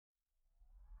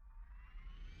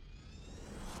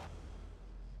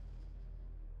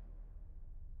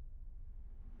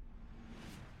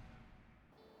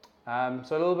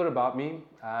So a little bit about me.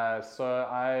 I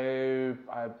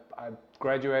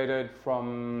graduated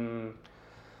from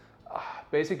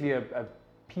basically a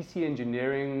PC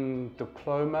engineering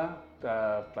diploma,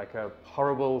 like a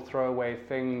horrible throwaway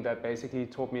thing that basically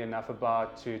taught me enough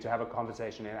about to have a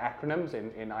conversation in acronyms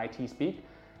in IT speak.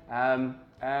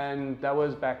 And that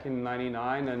was back in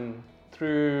 '99, and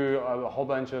through a whole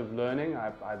bunch of learning,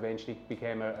 I eventually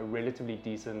became a relatively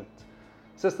decent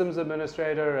systems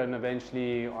administrator and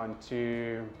eventually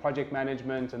onto project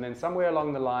management. And then somewhere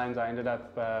along the lines, I ended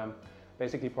up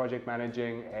basically project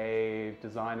managing a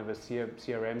design of a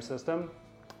CRM system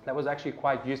that was actually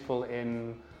quite useful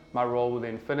in my role with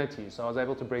Phinity. So I was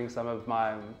able to bring some of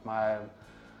my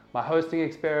hosting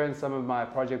experience, some of my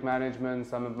project management,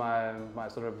 some of my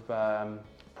sort of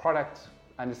product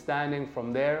understanding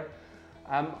from there.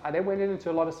 I then went into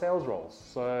a lot of sales roles.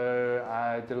 So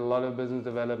I did a lot of business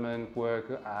development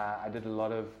work. I did a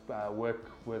lot of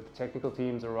work with technical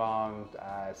teams around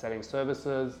selling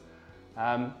services.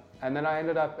 And then I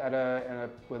ended up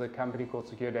with a company called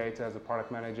Secure Data as a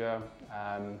product manager.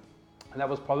 And that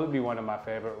was probably one of my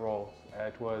favorite roles.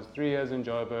 It was 3 years in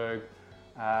Joburg.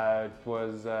 It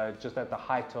was just at the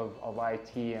height of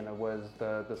IT, and it was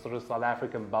the sort of South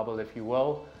African bubble, if you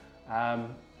will.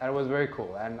 And it was very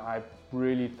cool, and I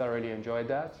really thoroughly enjoyed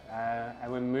that.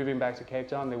 And when moving back to Cape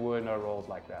Town, there were no roles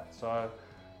like that. So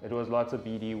it was lots of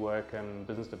BD work and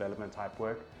business development type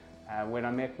work. And when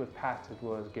I met with Pat, it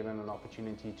was given an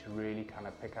opportunity to really kind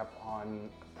of pick up on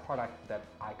a product that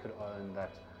I could own,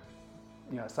 that,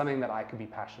 you know, something that I could be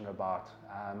passionate about.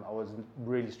 I was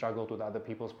really struggled with other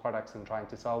people's products and trying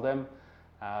to sell them.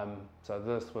 So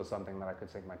this was something that I could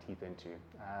sink my teeth into.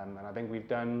 And I think we've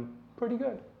done pretty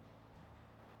good.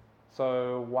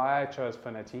 So why I chose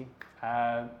Phinity?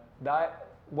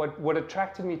 What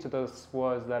attracted me to this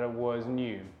was that it was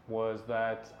new, was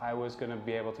that I was going to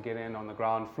be able to get in on the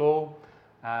ground floor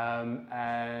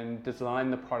and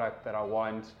design the product that I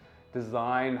want,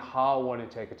 design how I want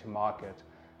to take it to market.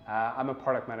 I'm a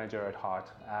product manager at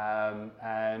heart,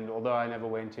 and although I never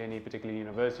went to any particular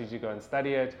university to go and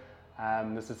study it,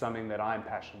 this is something that I'm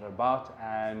passionate about.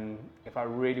 And if I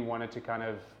really wanted to kind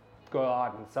of go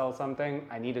out and sell something,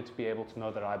 I needed to be able to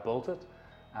know that I built it,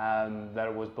 that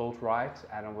it was built right,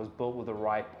 and it was built with the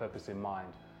right purpose in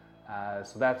mind.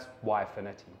 So that's why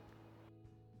Phinity.